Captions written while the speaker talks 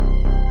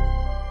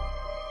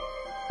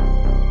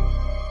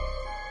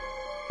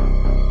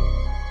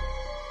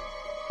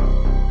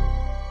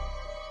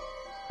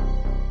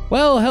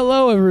Well,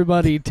 hello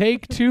everybody.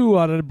 Take 2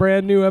 on a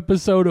brand new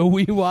episode of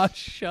We Watch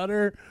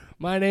Shudder.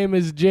 My name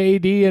is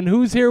JD, and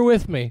who's here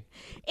with me?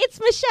 It's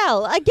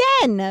Michelle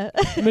again.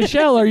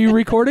 Michelle, are you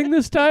recording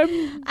this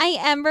time? I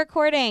am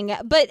recording,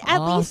 but at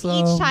least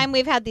Awesome. each time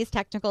we've had these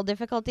technical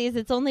difficulties,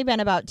 it's only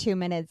been about 2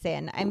 minutes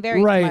in. I'm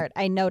very Right. smart.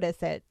 I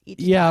notice it each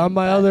time. Yeah, on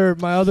my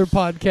but- other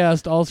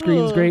podcast, All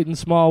Screens Ugh. Great and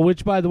Small,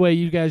 which, by the way,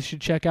 you guys should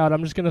check out.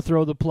 I'm just going to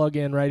throw the plug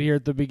in right here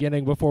at the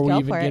beginning before we Go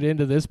even for get it.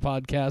 into this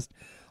podcast.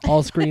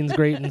 All Screens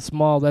Great and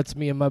Small. That's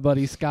me and my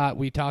buddy Scott.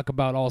 We talk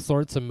about all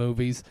sorts of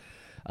movies.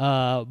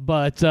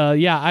 But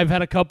I've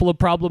had a couple of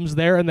problems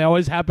there, and they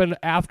always happen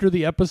after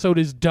the episode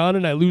is done,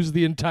 and I lose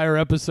the entire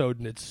episode,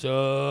 and it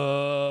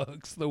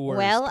sucks the worst.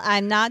 Well,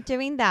 I'm not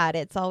doing that.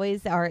 It's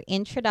always our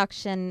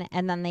introduction,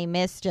 and then they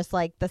miss just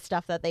like the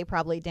stuff that they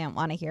probably didn't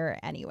want to hear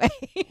anyway.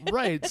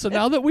 Right. So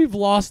now that we've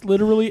lost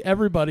literally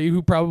everybody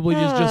who probably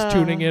is just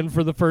tuning in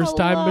for the first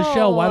time, Hello.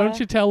 Michelle, why don't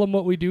you tell them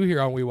what we do here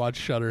on We Watch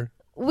Shudder?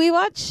 We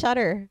watch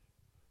Shudder.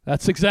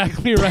 That's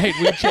exactly right.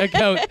 We check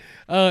out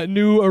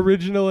new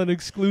original and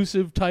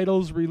exclusive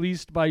titles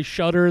released by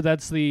Shudder.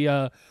 That's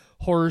the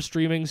horror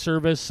streaming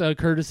service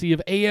courtesy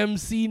of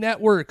AMC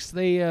Networks.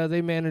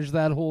 They manage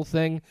that whole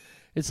thing.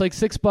 It's like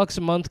 $6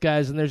 a month,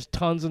 guys, and there's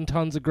tons and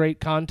tons of great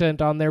content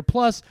on there.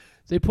 Plus,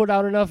 they put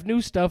out enough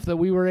new stuff that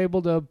we were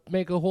able to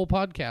make a whole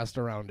podcast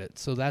around it.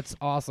 So that's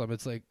awesome.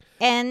 It's like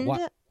And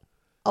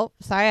oh,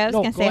 sorry, I was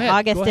No, going to go say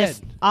ahead, go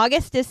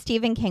August is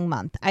Stephen King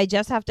month. I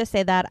just have to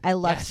say that I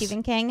love Yes.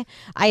 Stephen King.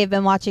 I have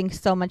been watching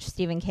so much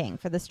Stephen King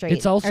for the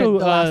It's also,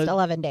 the last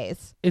 11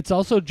 days. it's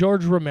also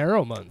George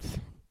Romero month.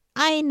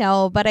 I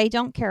know, but I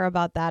don't care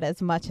about that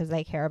as much as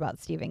I care about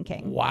Stephen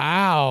King.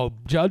 Wow,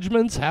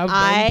 judgments have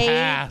been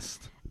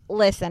passed.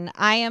 Listen,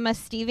 I am a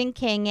Stephen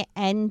King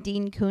and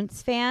Dean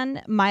Koontz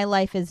fan. My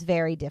life is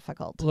very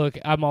difficult. Look,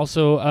 I'm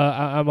also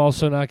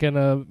not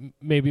gonna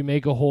maybe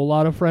make a whole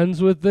lot of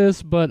friends with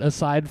this, but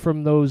aside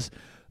from those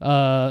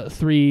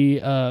 3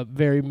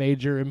 very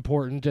major,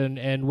 important,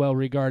 and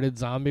well-regarded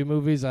zombie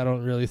movies, I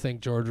don't really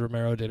think George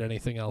Romero did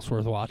anything else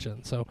worth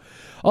watching. So,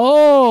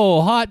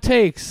 hot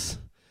takes.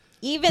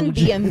 Even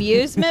the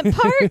amusement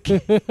park,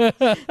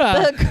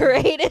 the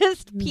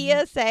greatest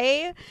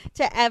PSA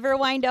to ever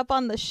wind up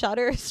on the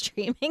Shudder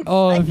streaming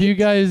Oh, site.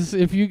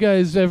 if you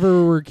guys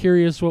ever were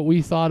curious what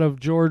we thought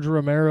of George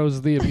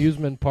Romero's The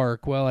Amusement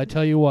Park, well, I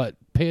tell you what,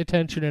 pay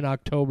attention in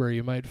October,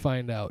 you might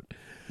find out.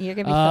 You're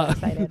going to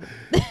be so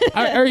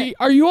excited.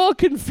 Are you all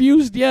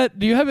confused yet?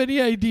 Do you have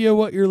any idea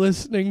what you're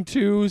listening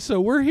to?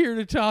 So we're here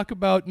to talk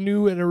about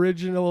new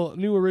original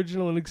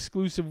and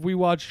exclusive We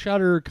Watch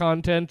Shudder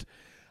content.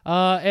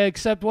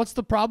 Except what's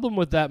the problem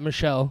with that,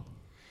 Michelle?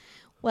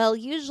 Well,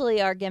 usually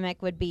our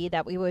gimmick would be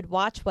that we would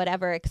watch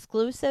whatever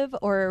exclusive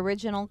or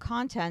original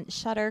content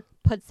Shudder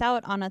puts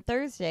out on a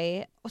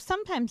Thursday,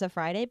 sometimes a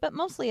Friday, but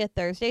mostly a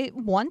Thursday.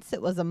 Once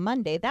it was a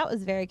Monday. That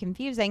was very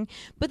confusing.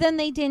 But then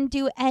they didn't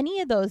do any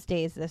of those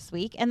days this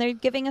week, and they're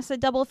giving us a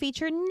double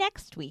feature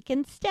next week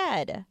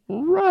instead.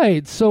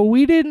 Right, so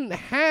we didn't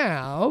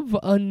have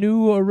a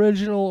new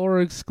original or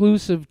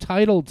exclusive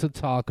title to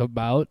talk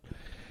about.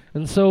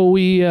 And so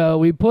we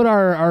put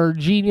our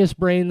genius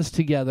brains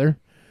together,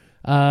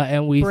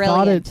 and we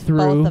thought it Brilliant, through.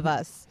 both of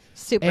us.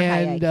 Super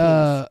high And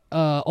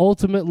IQs.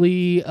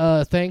 ultimately,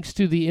 thanks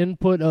to the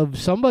input of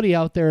somebody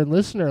out there in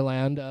listener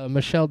land,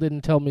 Michelle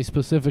didn't tell me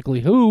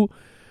specifically who.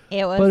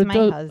 It but was it my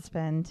does-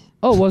 husband.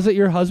 Oh, was it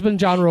your husband,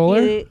 John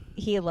Roller?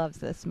 He loves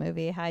this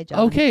movie. Hi,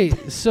 John. Okay,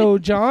 so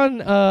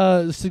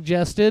John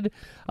suggested,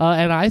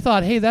 and I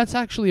thought, hey, that's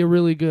actually a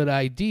really good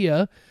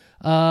idea.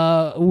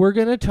 We're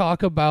gonna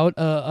talk about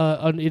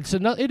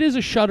it is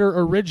a Shudder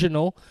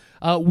original.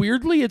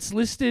 Weirdly, it's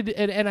listed,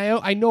 and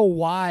I know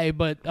why,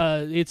 but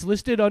it's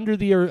listed under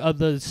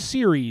the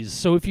series.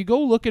 So if you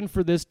go looking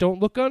for this, don't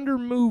look under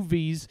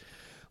movies.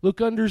 Look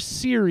under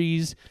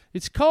series.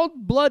 It's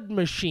called Blood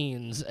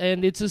Machines,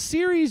 and it's a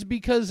series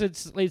because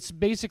it's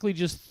basically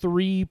just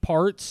 3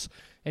 parts,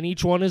 and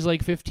each one is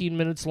like 15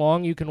 minutes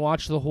long. You can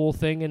watch the whole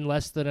thing in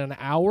less than an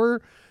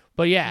hour.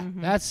 But yeah,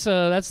 that's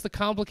the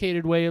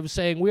complicated way of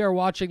saying we are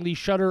watching the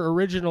Shudder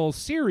original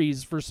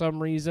series for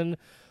some reason,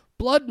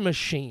 Blood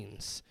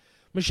Machines.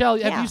 Michelle,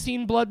 have you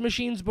seen Blood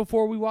Machines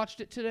before we watched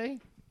it today?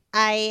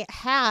 I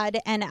had,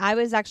 and I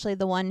was actually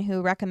the one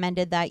who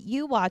recommended that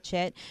you watch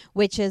it,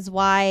 which is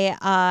why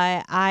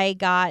I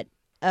got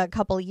a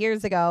couple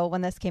years ago when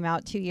this came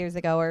out, 2 years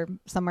ago or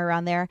somewhere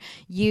around there,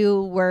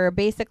 you were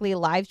basically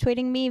live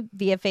tweeting me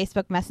via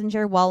Facebook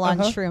Messenger while on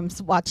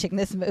shrooms watching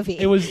this movie.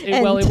 That was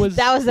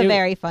a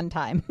very fun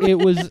time. it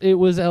was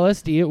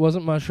LSD. It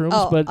wasn't mushrooms,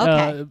 but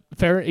okay.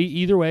 fair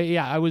either way.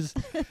 Yeah, I was.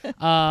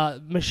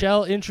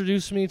 Michelle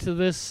introduced me to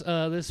this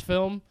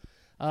film.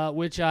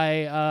 Which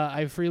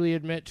I freely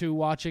admit to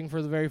watching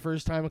for the very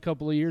first time a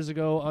couple of years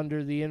ago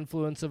under the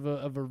influence of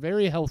a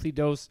very healthy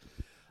dose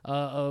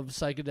of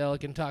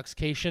psychedelic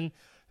intoxication.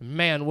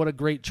 Man, what a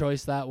great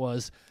choice that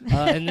was.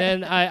 And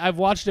then I've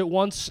watched it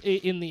once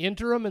in the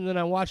interim, and then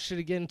I watched it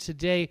again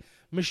today.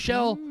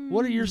 Michelle,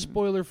 what are your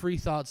spoiler-free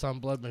thoughts on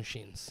Blood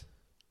Machines?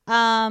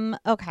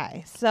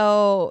 Okay,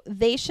 so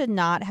they should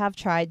not have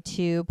tried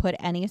to put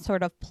any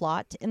sort of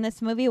plot in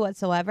this movie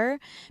whatsoever,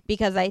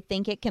 because I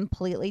think it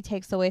completely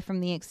takes away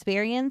from the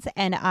experience,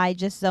 and I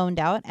just zoned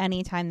out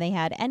anytime they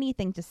had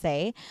anything to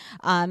say.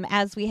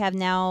 As we have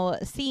now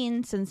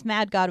seen since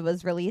Mad God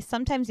was released,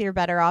 sometimes you're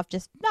better off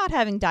just not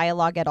having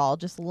dialogue at all,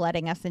 just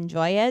letting us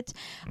enjoy it.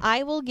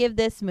 I will give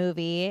this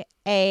movie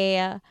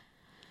a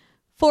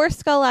 4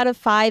 skull out of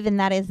 5, and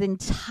that is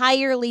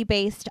entirely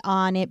based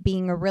on it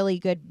being a really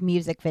good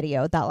music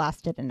video that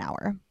lasted an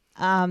hour.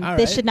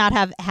 This should not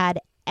have had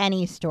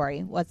any story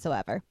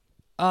whatsoever.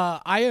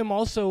 I am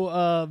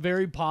also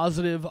very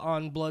positive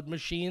on Blood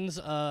Machines.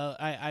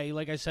 I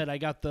like I said, I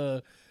got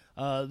the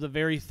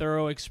very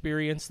thorough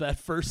experience that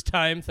first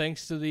time,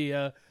 thanks to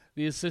the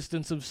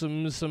assistance of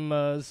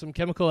some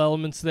chemical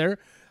elements there.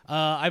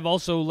 I've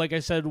also, like I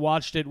said,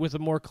 watched it with a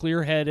more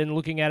clear head, and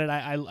looking at it,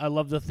 I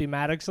love the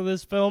thematics of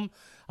this film.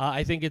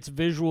 I think it's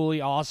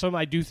visually awesome.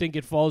 I do think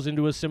it falls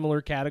into a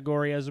similar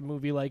category as a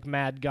movie like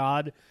Mad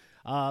God,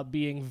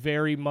 being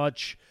very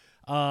much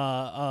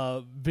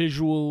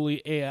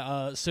visually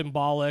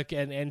symbolic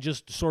and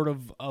just sort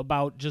of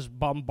about just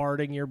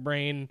bombarding your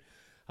brain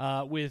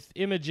with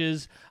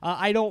images.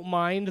 I don't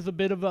mind the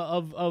bit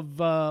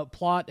of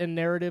plot and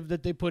narrative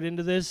that they put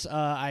into this.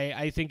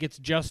 I think it's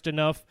just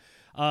enough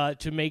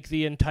to make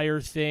the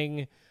entire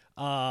thing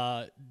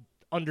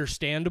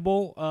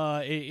understandable.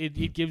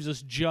 It gives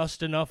us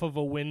just enough of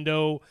a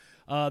window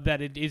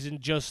that it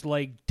isn't just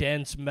like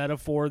dense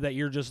metaphor that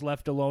you're just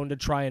left alone to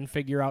try and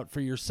figure out for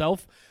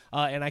yourself.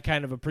 And I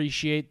kind of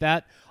appreciate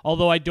that.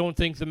 Although I don't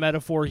think the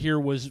metaphor here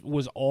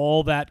was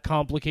all that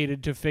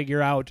complicated to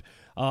figure out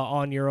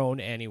on your own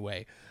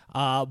anyway.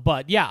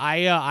 But yeah,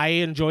 I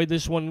enjoyed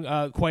this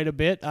one quite a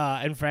bit.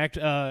 In fact,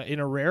 in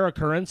a rare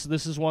occurrence,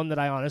 this is one that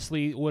I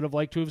honestly would have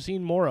liked to have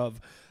seen more of.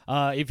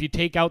 If you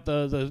take out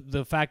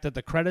the fact that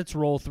the credits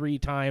roll 3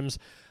 times,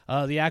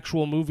 the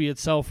actual movie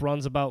itself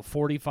runs about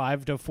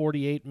 45 to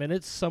 48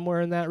 minutes,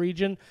 somewhere in that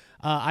region.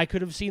 I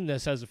could have seen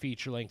this as a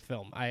feature-length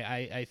film.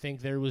 I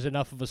think there was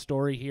enough of a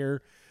story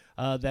here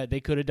that they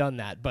could have done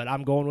that. But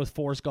I'm going with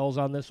 4 skulls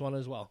on this one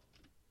as well.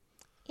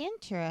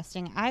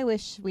 Interesting. I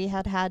wish we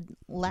had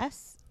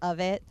less of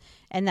it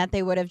and that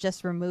they would have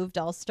just removed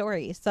all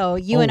story. So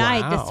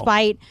I,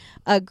 despite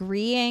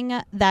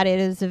agreeing that it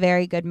is a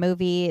very good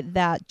movie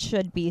that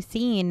should be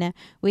seen,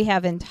 we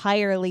have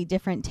entirely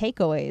different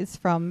takeaways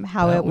from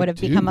how it would have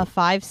become a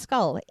 5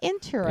 skull.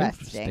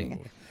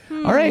 Interesting.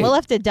 All right. We'll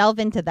have to delve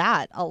into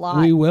that a lot.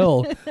 We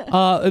will.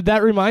 That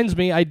reminds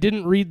me, I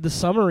didn't read the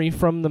summary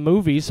from the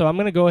movie, so I'm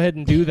going to go ahead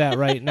and do that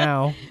right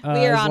now.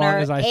 We are on our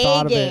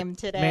A game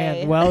today.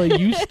 Man, well,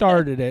 you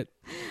started it.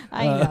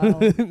 I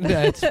know.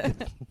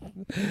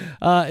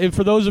 And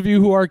for those of you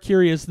who are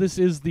curious, this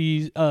is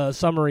the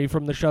summary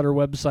from the Shudder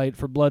website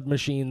for Blood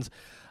Machines.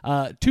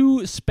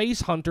 2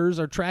 space hunters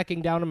are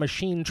tracking down a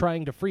machine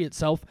trying to free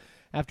itself.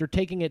 After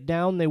taking it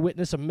down, they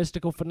witness a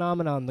mystical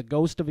phenomenon. The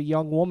ghost of a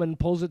young woman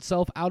pulls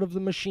itself out of the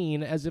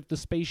machine as if the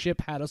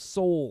spaceship had a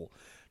soul.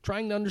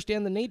 Trying to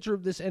understand the nature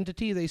of this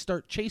entity, they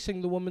start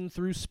chasing the woman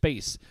through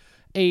space.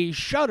 A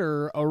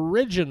Shudder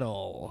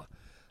original.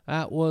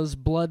 That was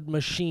Blood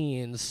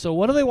Machines. So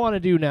what do they want to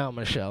do now,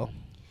 Michelle?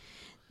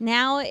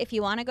 Now, if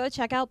you want to go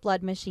check out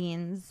Blood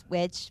Machines,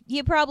 which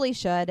you probably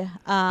should.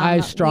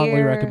 I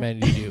strongly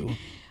recommend you do.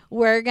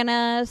 We're going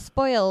to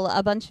spoil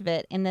a bunch of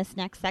it in this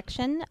next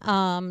section.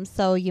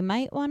 So you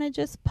might want to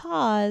just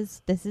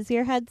pause. This is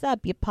your heads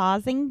up. You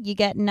pausing, you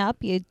getting up,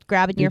 you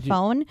grabbing your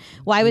phone.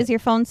 Why was your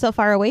phone so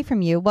far away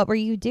from you? What were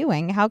you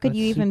doing? How could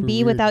you even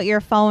be without your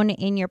phone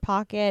in your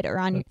pocket or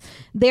on your...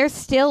 They're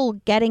still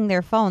getting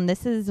their phone.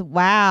 This is,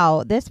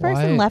 wow. This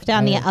person left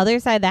on the other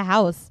side of the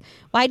house.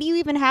 Why do you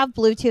even have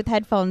Bluetooth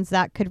headphones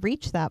that could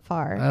reach that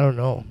far? I don't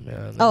know.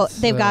 Man,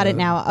 they've got it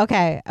now.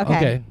 Okay.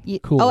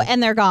 Cool. Oh,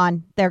 and they're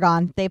gone. They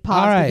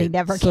paused and they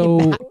never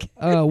came back.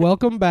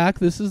 Welcome back.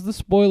 This is the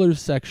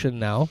spoilers section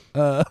now.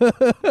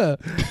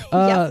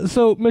 Yep.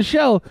 So,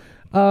 Michelle,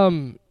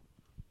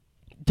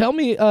 tell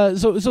me,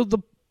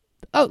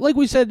 like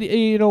we said,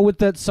 with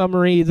that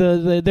summary,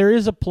 there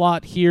is a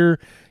plot here.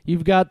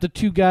 You've got the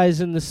 2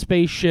 guys in the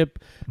spaceship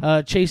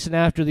chasing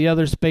after the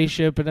other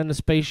spaceship, and then the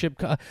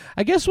spaceship...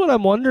 I guess what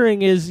I'm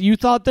wondering is, you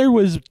thought there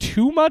was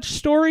too much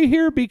story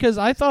here? Because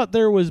I thought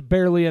there was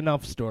barely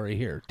enough story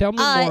here. Tell me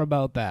more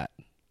about that.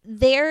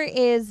 There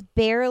is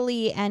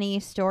barely any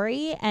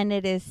story, and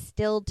it is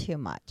still too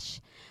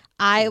much.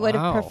 I would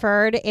have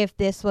preferred if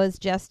this was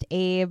just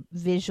a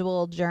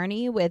visual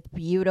journey with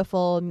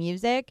beautiful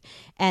music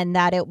and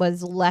that it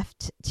was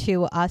left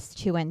to us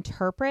to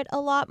interpret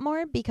a lot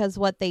more, because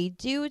what they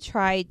do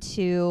try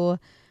to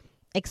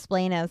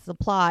explain as the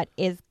plot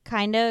is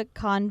kind of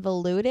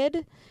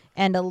convoluted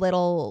and a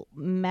little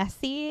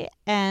messy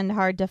and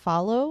hard to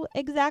follow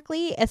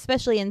exactly,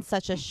 especially in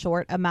such a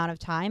short amount of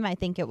time. I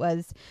think it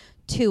was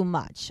too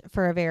much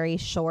for a very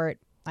short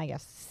I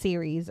guess,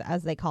 series,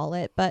 as they call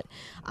it. But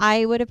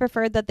I would have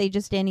preferred that they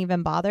just didn't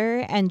even bother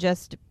and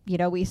just,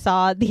 we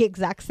saw the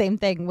exact same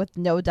thing with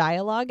no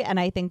dialogue. And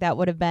I think that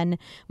would have been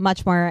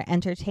much more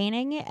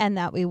entertaining, and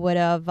that we would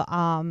have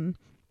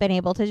been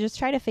able to just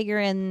try to figure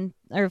in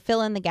or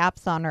fill in the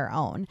gaps on our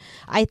own.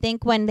 I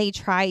think when they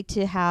try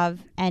to have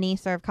any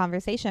sort of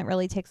conversation, it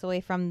really takes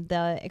away from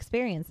the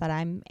experience that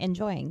I'm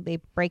enjoying. They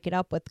break it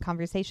up with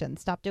conversation.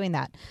 Stop doing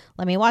that.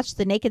 Let me watch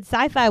the naked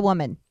sci-fi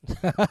woman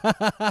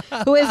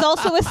who is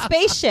also a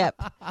spaceship.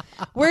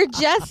 We're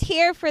just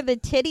here for the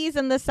titties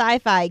and the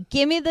sci-fi.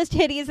 Give me the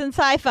titties and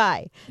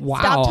sci-fi. Wow,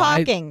 Stop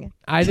talking.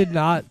 I did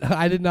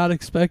not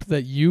expect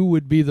that you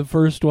would be the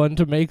first one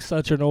to make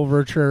such an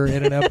overture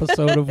in an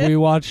episode of We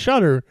Watch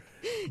Shudder.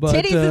 But,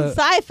 titties and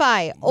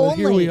sci-fi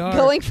only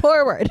going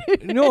forward.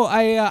 No,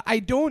 I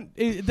don't.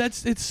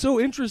 It's so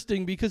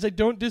interesting because I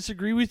don't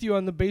disagree with you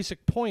on the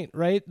basic point,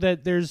 right?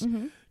 That there's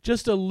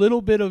just a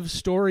little bit of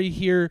story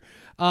here.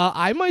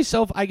 I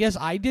myself, I guess,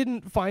 I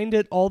didn't find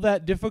it all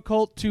that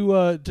difficult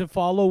to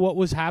follow what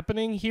was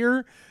happening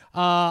here.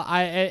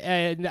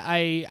 I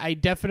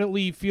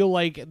definitely feel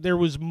like there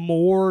was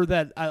more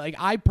that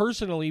I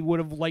personally would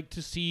have liked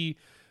to see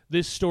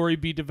this story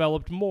be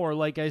developed more.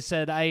 Like I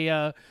said,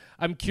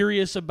 I'm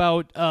curious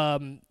about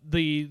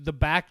the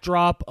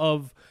backdrop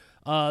of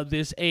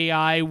this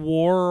AI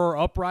war or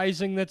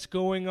uprising that's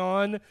going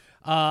on.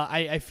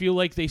 I feel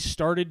like they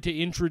started to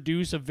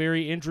introduce a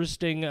very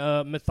interesting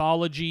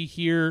mythology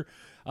here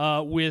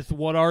with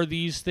what are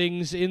these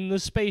things in the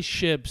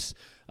spaceships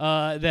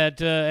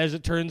that, as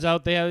it turns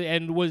out, they have,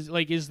 and was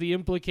like, is the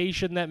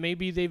implication that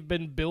maybe they've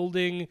been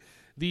building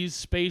these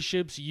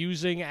spaceships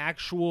using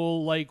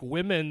actual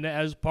women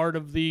as part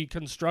of the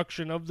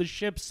construction of the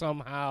ship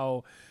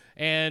somehow,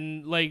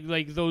 and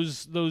like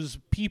those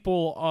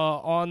people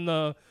on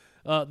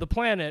the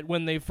planet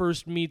when they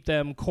first meet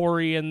them,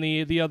 Corey and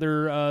the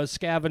other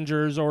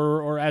scavengers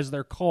or as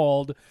they're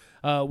called,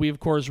 we of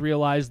course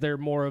realize they're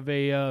more of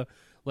a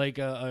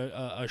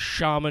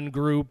shaman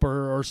group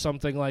or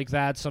something like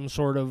that, some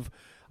sort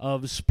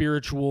of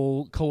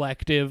spiritual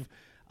collective.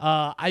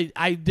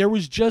 There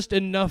was just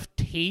enough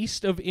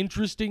taste of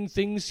interesting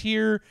things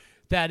here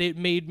that it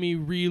made me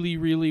really,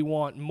 really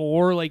want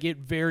more. Like, it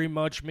very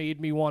much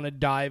made me want to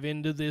dive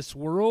into this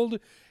world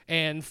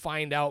and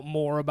find out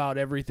more about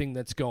everything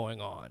that's going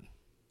on.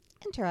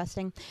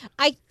 Interesting.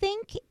 I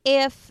think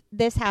if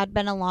this had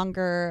been a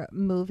longer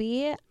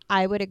movie,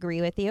 I would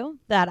agree with you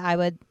that I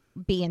would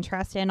be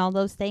interested in all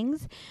those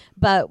things.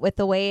 But with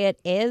the way it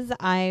is,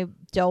 I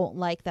don't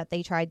like that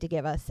they tried to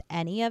give us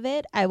any of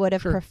it. I would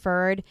have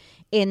preferred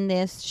in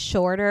this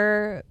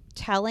shorter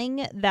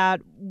telling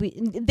that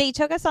they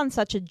took us on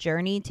such a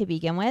journey to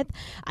begin with.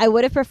 I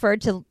would have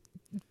preferred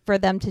for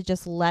them to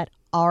just let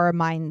our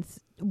minds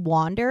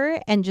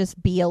wander and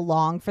just be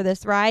along for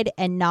this ride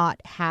and not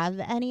have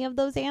any of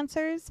those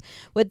answers,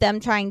 with them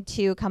trying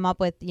to come up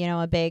with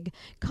a big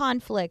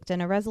conflict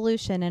and a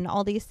resolution and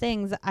all these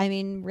things. I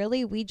mean,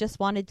 really, we just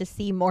wanted to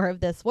see more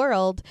of this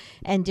world,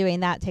 and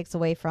doing that takes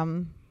away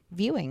from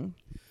viewing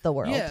the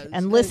world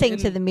and listening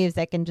to the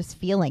music and just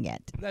feeling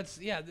it. That's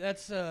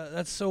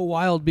so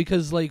wild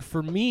because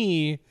for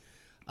me,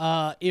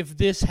 if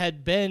this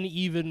had been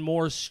even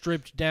more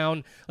stripped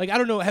down, I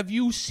don't know, have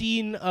you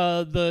seen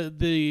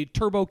the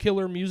Turbo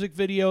Killer music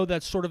video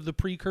that's sort of the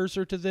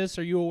precursor to this?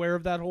 Are you aware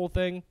of that whole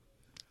thing?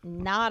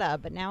 Nada,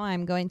 but now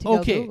I'm going to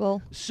go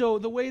Google. So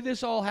the way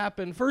this all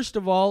happened, first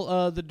of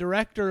all, the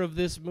director of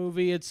this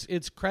movie,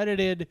 it's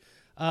credited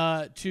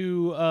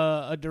to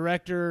a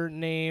director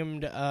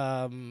named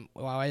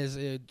why is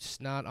it's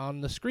not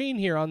on the screen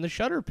here on the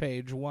Shudder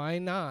page? Why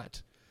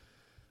not?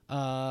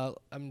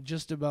 I'm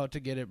just about to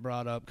get it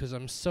brought up because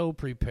I'm so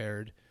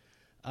prepared.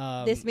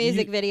 This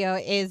music video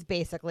is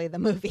basically the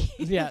movie.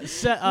 Yeah,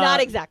 not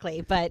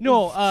exactly, but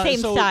same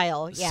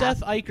style. Yeah.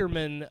 Seth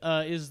Eicherman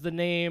is the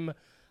name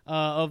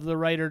of the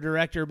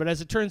writer-director, but as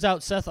it turns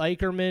out, Seth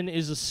Eicherman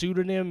is a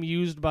pseudonym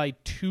used by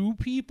two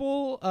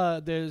people.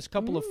 There's a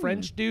couple of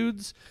French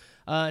dudes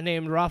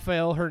named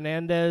Rafael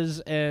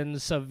Hernandez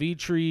and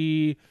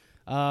Savitri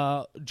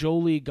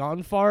Jolie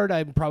Gonfard.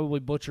 I'm probably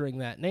butchering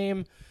that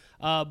name.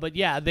 But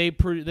yeah,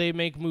 they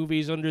make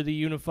movies under the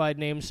unified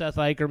name Seth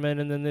Eicherman,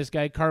 and then this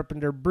guy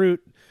Carpenter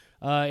Brute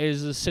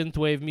is a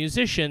synthwave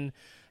musician,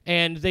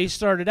 and they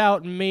started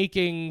out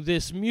making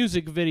this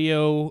music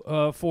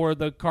video for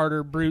the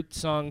Carter Brute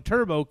song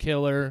Turbo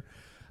Killer,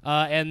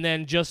 and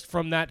then just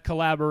from that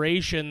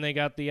collaboration, they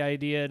got the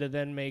idea to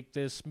then make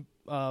this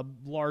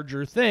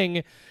larger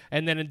thing,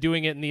 and then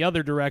doing it in the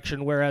other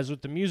direction, whereas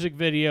with the music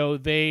video,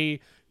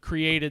 they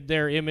created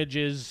their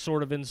images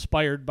sort of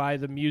inspired by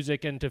the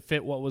music and to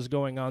fit what was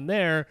going on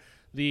there.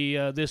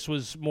 This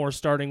was more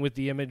starting with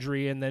the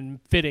imagery and then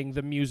fitting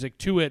the music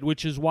to it,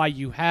 which is why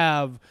you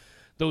have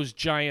those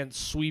giant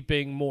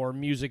sweeping more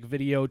music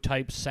video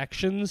type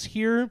sections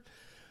here.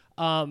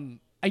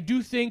 I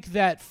do think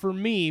that for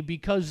me,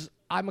 because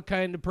I'm a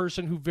kind of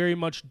person who very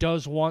much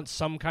does want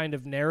some kind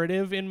of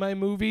narrative in my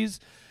movies,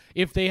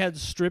 if they had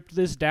stripped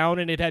this down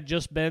and it had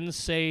just been,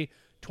 say,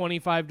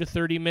 25 to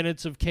 30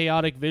 minutes of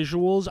chaotic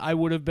visuals, I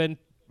would have been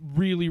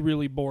really,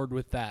 really bored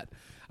with that.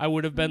 I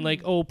would have been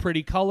like, oh,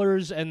 pretty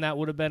colors, and that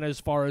would have been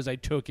as far as I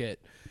took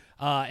it.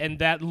 And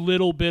that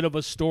little bit of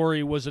a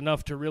story was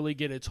enough to really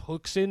get its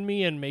hooks in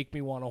me and make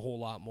me want a whole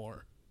lot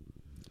more.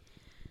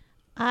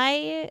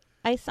 I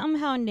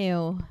somehow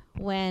knew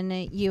when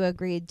you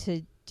agreed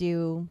to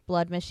do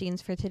Blood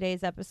Machines for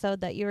today's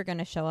episode that you were going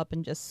to show up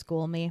and just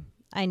school me.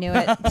 I knew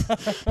it.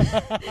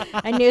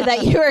 I knew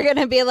that you were going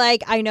to be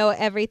like, I know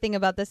everything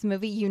about this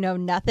movie. You know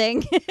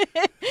nothing.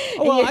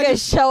 And you're going to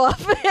show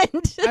up.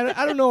 And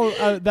I don't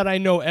know that I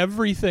know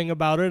everything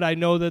about it. I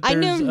know that I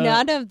there's, knew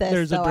none of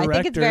this, though. I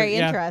think it's very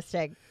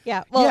interesting.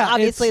 Yeah. Well,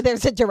 obviously,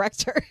 there's a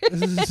director.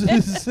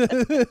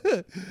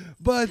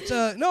 But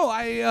no,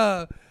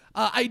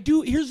 I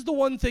do. Here's the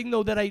one thing,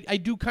 though, that I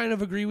do kind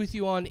of agree with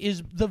you on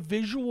is the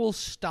visual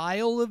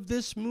style of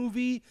this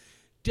movie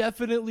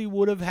definitely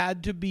would have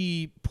had to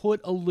be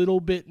put a little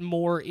bit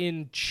more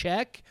in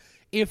check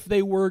if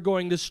they were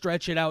going to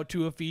stretch it out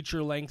to a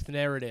feature-length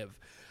narrative.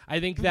 I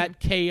think that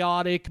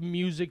chaotic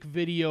music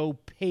video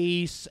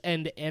pace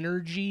and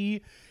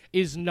energy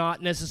is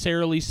not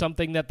necessarily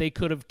something that they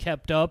could have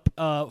kept up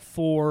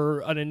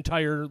for an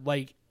entire,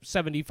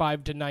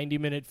 75 to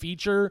 90-minute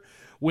feature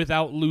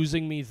without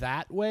losing me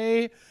that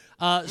way.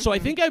 So I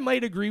think I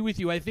might agree with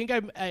you. I think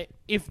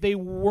if they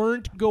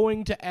weren't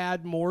going to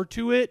add more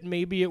to it,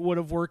 maybe it would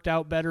have worked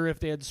out better if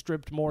they had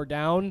stripped more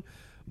down.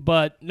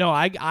 But no,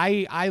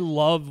 I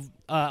love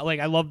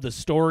I love the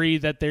story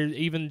that they're,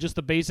 even just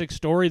the basic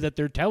story that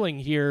they're telling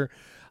here,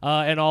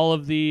 and all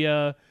of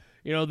the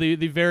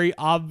the very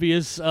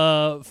obvious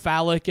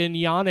phallic and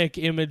yonic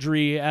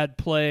imagery at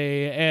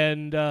play,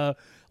 and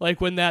like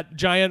when that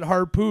giant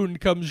harpoon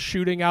comes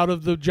shooting out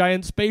of the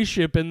giant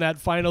spaceship in that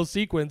final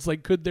sequence,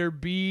 like, could there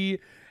be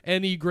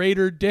any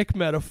greater dick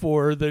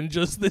metaphor than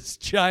just this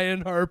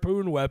giant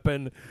harpoon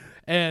weapon?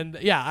 And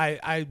yeah,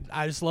 I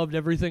just loved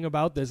everything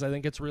about this. I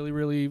think it's really,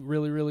 really,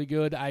 really, really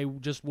good. I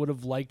just would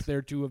have liked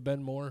there to have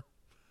been more.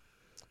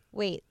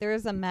 Wait,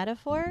 there's a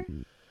metaphor?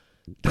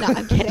 No,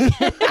 I'm kidding.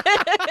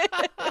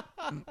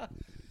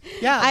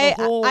 Yeah,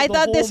 I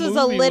thought this was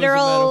a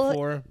literal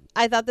metaphor.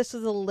 I thought this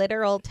was a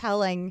literal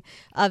telling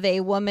of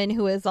a woman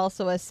who is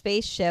also a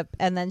spaceship,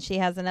 and then she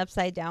has an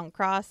upside down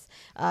cross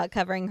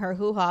covering her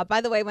hoo-ha. By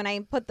the way, when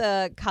I put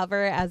the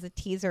cover as a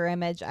teaser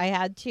image, I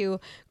had to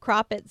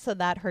crop it so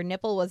that her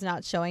nipple was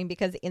not showing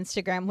because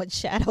Instagram would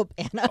shadow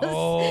ban us.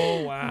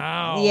 Oh,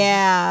 wow.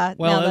 Yeah.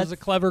 Well, that was a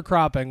clever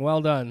cropping.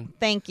 Well done.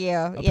 Thank you.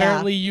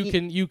 Apparently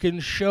you can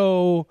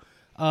show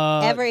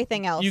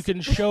everything else. You can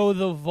show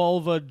the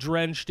vulva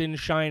drenched in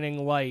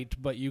shining light,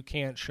 but you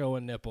can't show a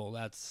nipple.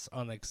 That's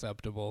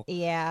unacceptable.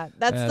 Yeah,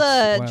 that's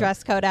the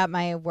dress code at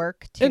my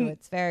work too. And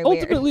it's very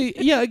ultimately,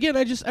 yeah. Again,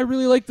 I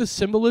really like the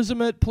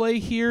symbolism at play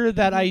here.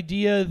 That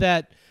idea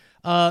that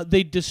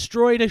they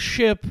destroyed a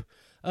ship,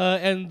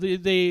 and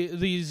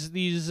these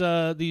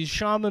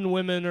shaman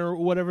women or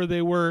whatever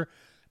they were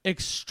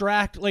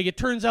extract, like, it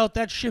turns out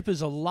that ship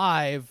is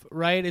alive,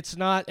 right? It's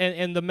not,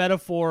 and the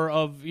metaphor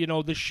of,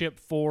 the ship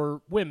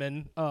for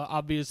women,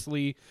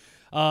 obviously,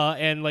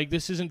 and like,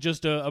 this isn't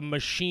just a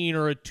machine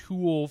or a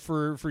tool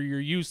for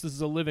your use. This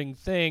is a living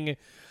thing,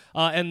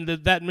 and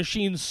that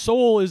machine's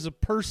soul is a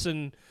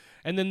person.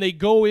 And then they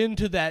go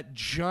into that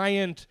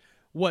giant,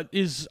 what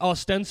is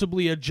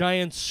ostensibly a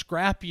giant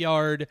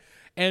scrapyard,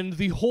 and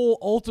the whole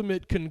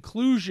ultimate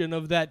conclusion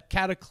of that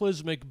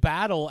cataclysmic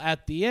battle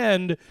at the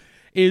end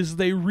is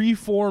they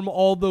reform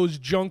all those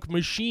junk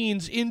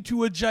machines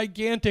into a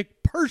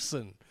gigantic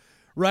person,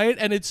 right?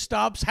 And it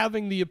stops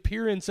having the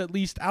appearance, at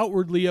least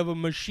outwardly, of a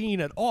machine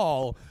at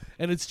all,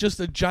 and it's just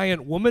a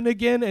giant woman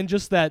again, and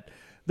just that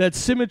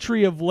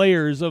symmetry of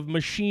layers of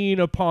machine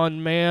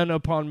upon man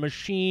upon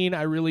machine.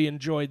 I really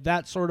enjoyed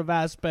that sort of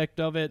aspect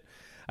of it.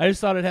 I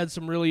just thought it had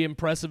some really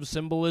impressive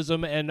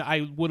symbolism, and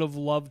I would have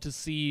loved to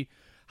see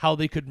how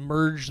they could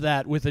merge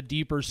that with a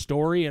deeper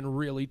story and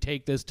really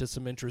take this to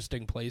some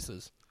interesting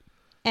places.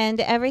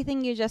 And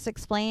everything you just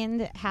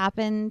explained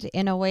happened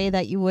in a way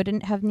that you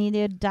wouldn't have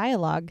needed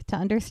dialogue to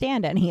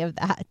understand any of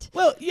that.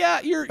 Well, yeah,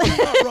 you're not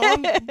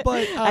wrong,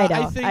 but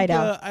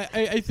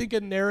I think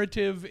a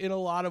narrative in a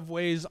lot of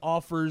ways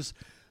offers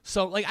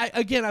some. Like,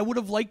 I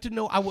would like to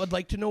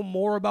know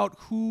more about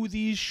who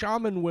these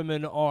shaman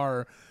women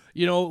are.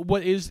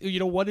 What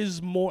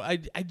is more.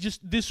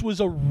 This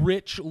was a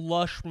rich,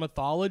 lush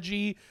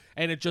mythology,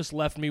 and it just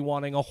left me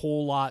wanting a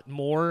whole lot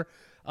more.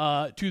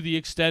 To the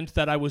extent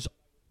that I was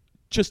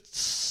just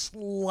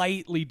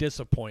slightly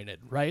disappointed,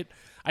 right?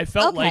 I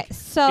felt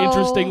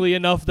interestingly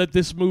enough, that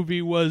this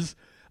movie was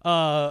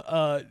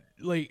it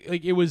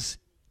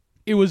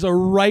was a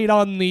right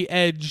on the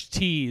edge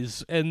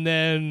tease, and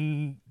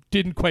then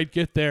didn't quite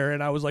get there,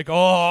 and I was like, oh,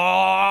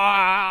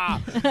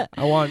 I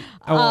want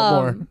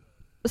more.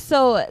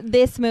 So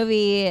this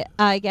movie,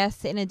 I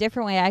guess in a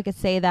different way, I could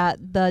say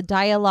that the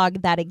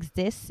dialogue that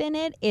exists in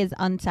it is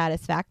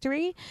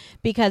unsatisfactory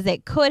because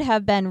it could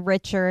have been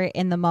richer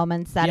in the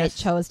moments that Yes,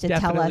 it chose to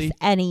definitely. tell us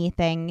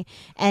anything,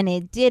 and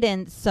it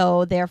didn't.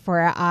 So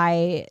therefore,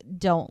 I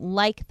don't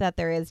like that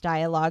there is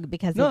dialogue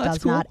because No, it that's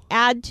does not cool.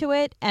 add to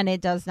it, and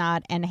it does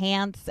not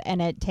enhance,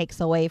 and it takes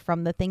away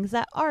from the things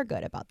that are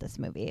good about this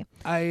movie.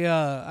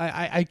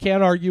 I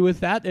can't argue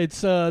with that.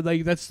 It's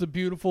like that's the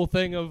beautiful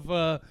thing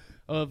of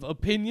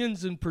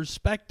opinions and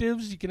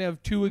perspectives. You can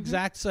have two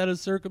exact set of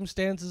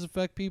circumstances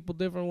affect people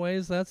different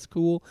ways. That's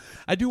cool.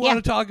 I do want Yeah.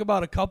 to talk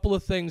about a couple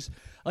of things.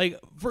 Like,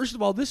 first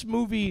of all, this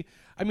movie,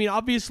 I mean,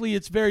 obviously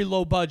it's very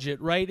low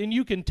budget, right? And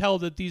you can tell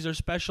that these are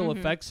special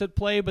effects at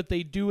play, but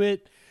they do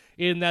it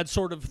in that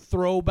sort of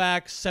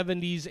throwback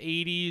 70s,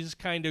 80s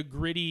kind of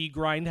gritty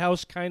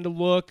grindhouse kind of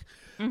look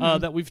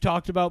that we've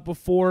talked about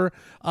before.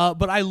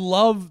 But I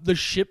love the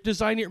ship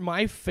design here.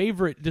 My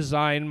favorite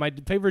design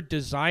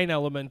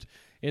element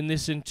in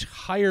this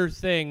entire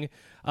thing,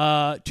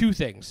 two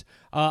things.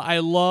 I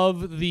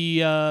love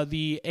the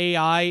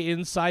AI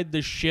inside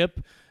the ship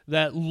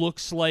that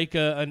looks like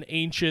an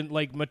ancient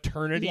like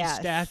maternity Yes.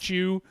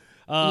 statue.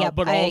 Yep,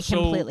 But I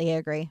also completely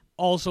agree.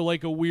 also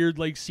like a weird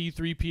like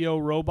C-3PO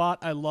robot.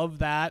 I love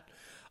that.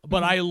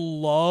 But I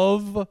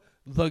love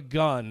the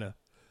gun.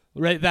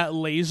 Right, that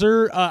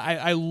laser,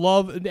 I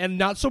love, and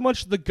not so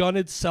much the gun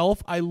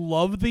itself, I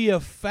love the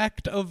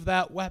effect of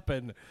that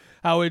weapon,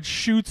 how it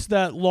shoots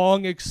that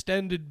long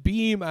extended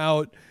beam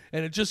out,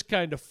 and it just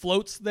kind of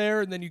floats there,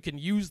 and then you can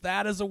use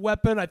that as a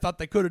weapon. I thought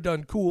they could have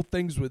done cool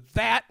things with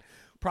that.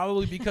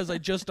 Probably because I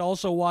just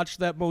also watched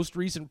that most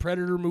recent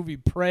Predator movie,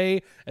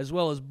 Prey, as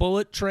well as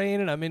Bullet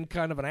Train, and I'm in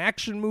kind of an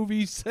action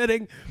movie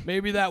setting.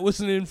 Maybe that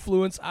was an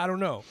influence. I don't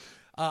know.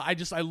 I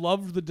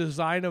loved the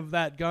design of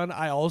that gun.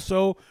 I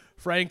also,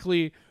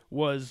 frankly,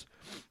 was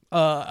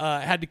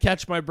had to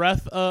catch my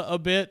breath a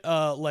bit.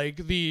 Like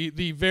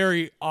the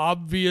very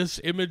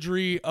obvious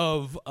imagery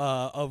of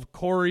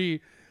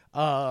Corey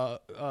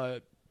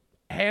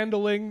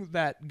handling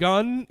that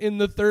gun in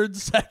the third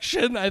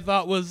section, I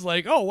thought was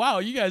like, oh wow,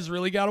 you guys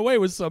really got away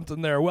with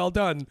something there. Well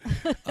done.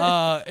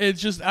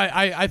 It's just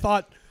I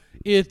thought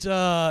it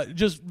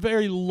just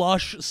very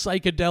lush,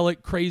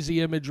 psychedelic,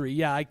 crazy imagery.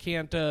 Yeah, I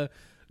can't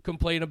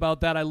complain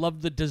about that. I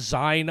love the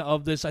design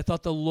of this. I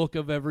thought the look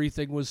of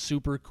everything was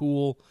super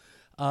cool.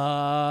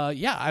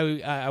 Yeah,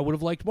 I would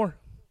have liked more.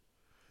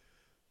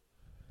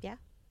 Yeah.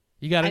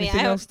 You got I mean,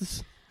 anything I- else to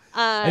Is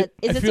I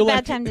this a feel bad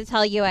like- time to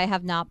tell you I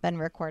have not been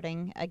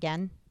recording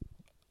again?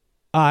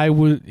 I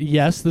would,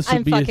 yes, this would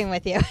I'm be fucking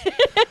with you.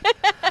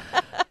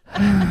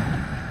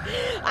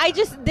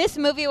 This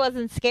movie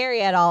wasn't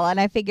scary at all, and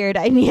I figured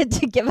I needed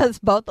to give us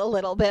both a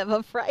little bit of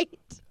a fright.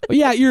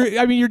 Yeah,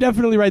 you're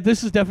definitely right.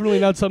 This is definitely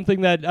not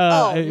something that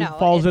no,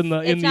 falls in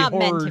it's the not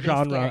meant horror to be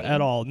genre scary.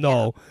 at all.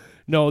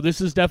 No,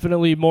 this is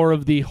definitely more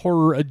of the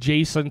horror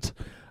adjacent.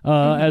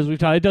 As we've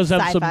talked, it does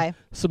have Sci-fi.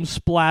 some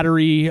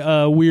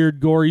splattery, weird,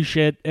 gory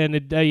shit, and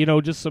it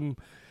just some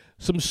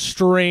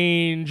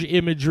strange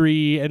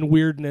imagery and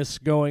weirdness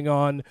going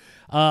on.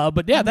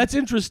 But yeah, that's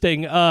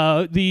interesting.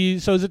 So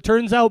as it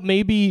turns out,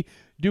 maybe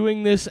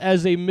doing this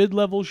as a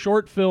mid-level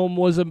short film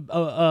was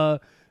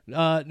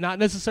not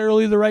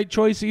necessarily the right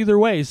choice either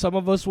way. Some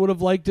of us would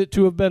have liked it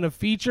to have been a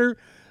feature.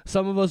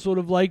 Some of us would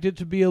have liked it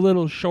to be a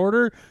little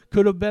shorter.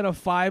 Could have been a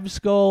Five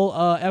Skull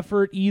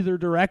effort either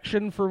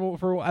direction.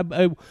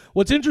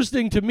 What's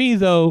interesting to me,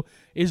 though,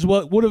 is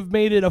what would have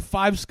made it a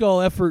Five Skull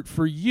effort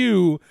for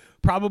you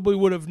probably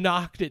would have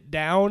knocked it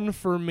down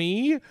for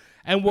me.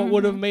 And what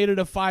would have made it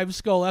a Five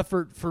Skull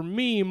effort for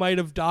me might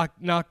have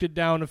knocked it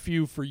down a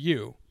few for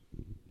you.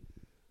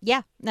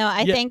 Yeah. No,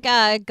 I Yeah.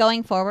 think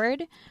going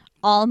forward,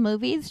 all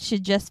movies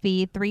should just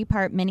be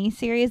 3-part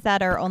miniseries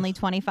that are only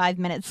 25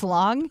 minutes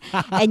long,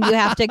 and you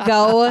have to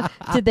go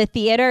to the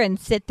theater and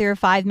sit through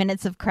 5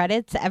 minutes of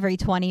credits every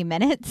 20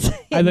 minutes.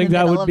 I think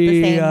that would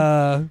be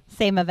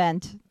same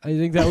event. I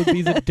think that would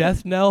be the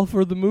death knell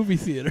for the movie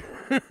theater.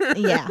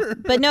 Yeah,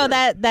 but no,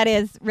 that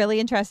is really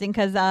interesting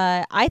because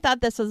I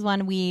thought this was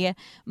one we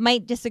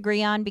might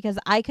disagree on because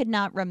I could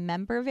not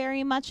remember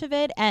very much of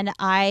it, and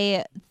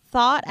I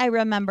thought I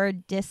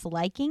remembered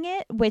disliking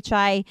it, which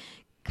I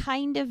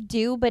kind of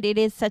do, but it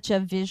is such a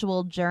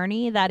visual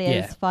journey that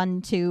is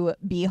fun to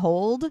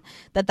behold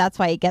that's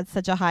why it gets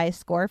such a high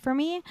score for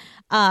me.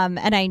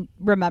 And I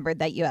remembered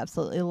that you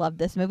absolutely love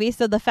this movie,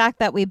 so the fact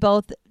that we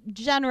both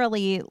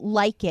generally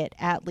like it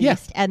at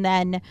least, and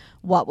then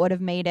what would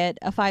have made it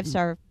a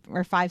 5-star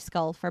or 5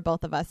 skull for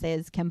both of us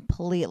is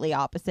completely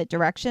opposite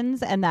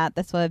directions, and that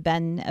this would have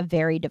been a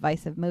very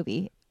divisive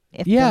movie.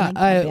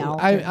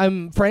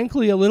 I'm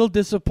frankly a little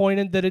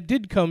disappointed that it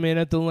did come in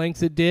at the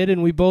length it did,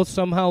 and we both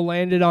somehow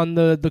landed on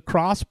the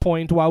cross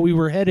point while we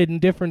were headed in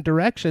different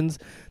directions.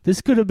 This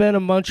could have been a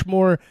much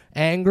more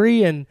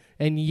angry and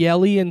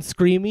yelly and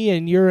screamy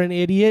and you're an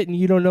idiot and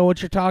you don't know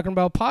what you're talking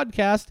about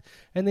podcast,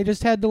 and they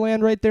just had to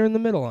land right there in the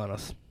middle on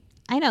us.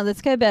 I know,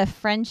 this could have been a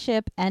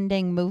friendship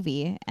ending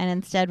movie, and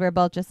instead we're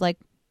both just like,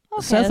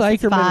 okay, Seth this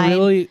is Eicherman fine.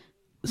 really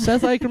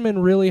Seth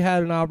Eicherman really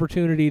had an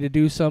opportunity to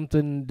do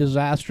something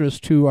disastrous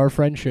to our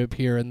friendship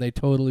here, and they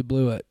totally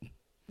blew it.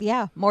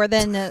 Yeah, more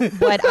than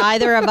what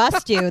either of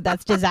us do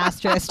that's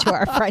disastrous to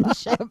our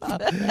friendship.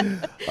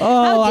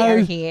 How dare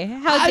he?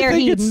 How dare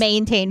he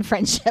maintain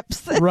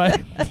friendships?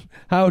 Right.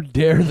 How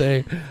dare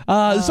they?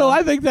 So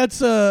I think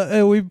that's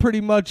we've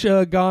pretty much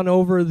gone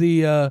over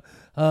the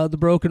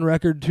broken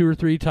record 2 or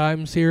 3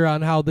 times here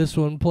on how this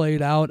one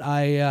played out.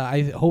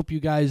 I hope you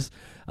guys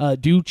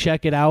do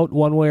check it out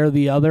one way or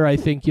the other. I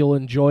think you'll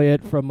enjoy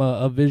it from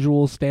a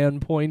visual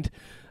standpoint.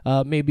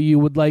 Maybe you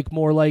would like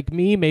more like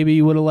me. Maybe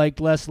you would have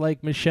liked less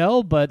like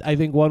Michelle. But I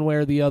think one way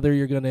or the other,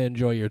 you're going to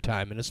enjoy your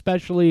time. And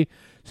especially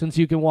since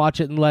you can watch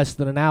it in less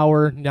than an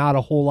hour, not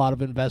a whole lot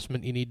of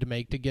investment you need to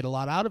make to get a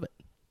lot out of it.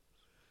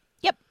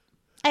 Yep,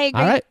 I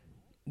agree. All right.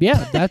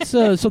 Yeah, that's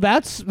so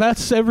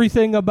that's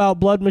everything about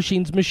Blood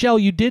Machines. Michelle,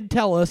 you did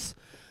tell us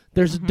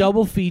there's a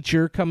double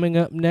feature coming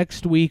up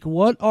next week.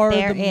 What are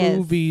the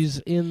movies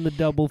in the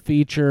double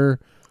feature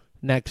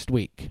next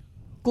week?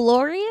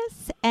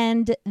 Glorious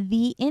and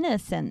The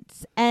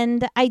Innocents.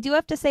 And I do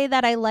have to say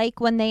that I like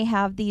when they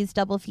have these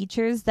double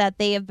features that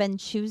they have been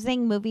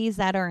choosing movies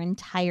that are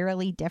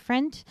entirely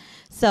different.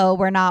 So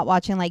we're not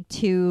watching like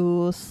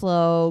 2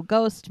 slow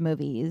ghost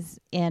movies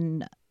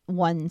in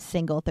one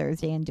single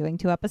Thursday and doing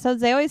 2 episodes.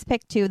 They always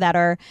pick 2 that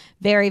are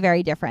very,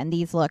 very different.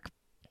 These look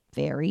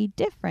very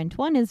different.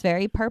 One is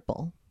very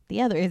purple.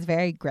 The other is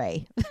very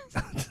gray.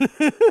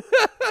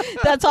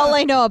 That's all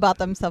I know about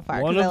them so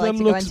far. One of I like them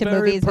to go looks into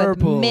very movies with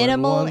purple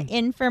minimal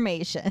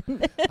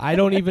information. I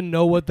don't even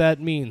know what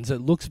that means. It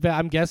looks.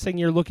 I'm guessing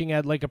you're looking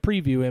at like a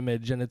preview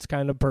image, and it's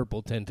kind of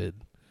purple tinted.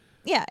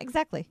 Yeah,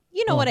 exactly.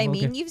 You know what I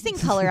mean. You've seen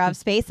Color of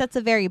Space. That's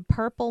a very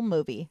purple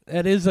movie.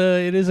 It is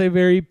a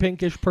very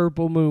pinkish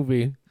purple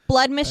movie.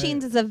 Blood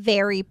Machines is a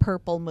very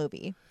purple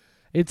movie.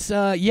 It's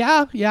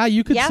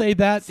you could say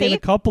that. See? In a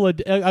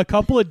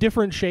couple of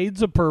different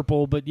shades of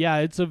purple, but yeah,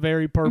 it's a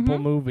very purple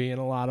movie in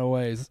a lot of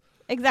ways.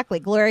 Exactly.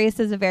 Glorious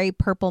is a very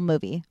purple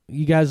movie.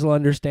 You guys will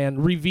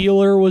understand.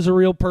 Revealer was a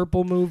real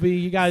purple movie.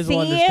 You guys will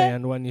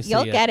understand when you see it.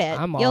 You'll get it.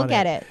 You'll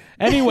get it.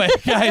 Anyway,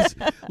 guys,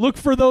 look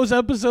for those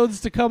episodes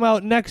to come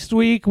out next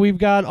week. We've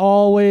got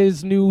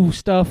always new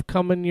stuff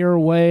coming your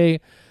way.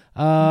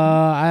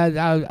 I'm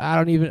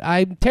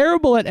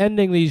terrible at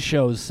ending these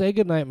shows. Say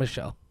goodnight,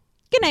 Michelle.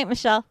 Good night,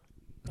 Michelle.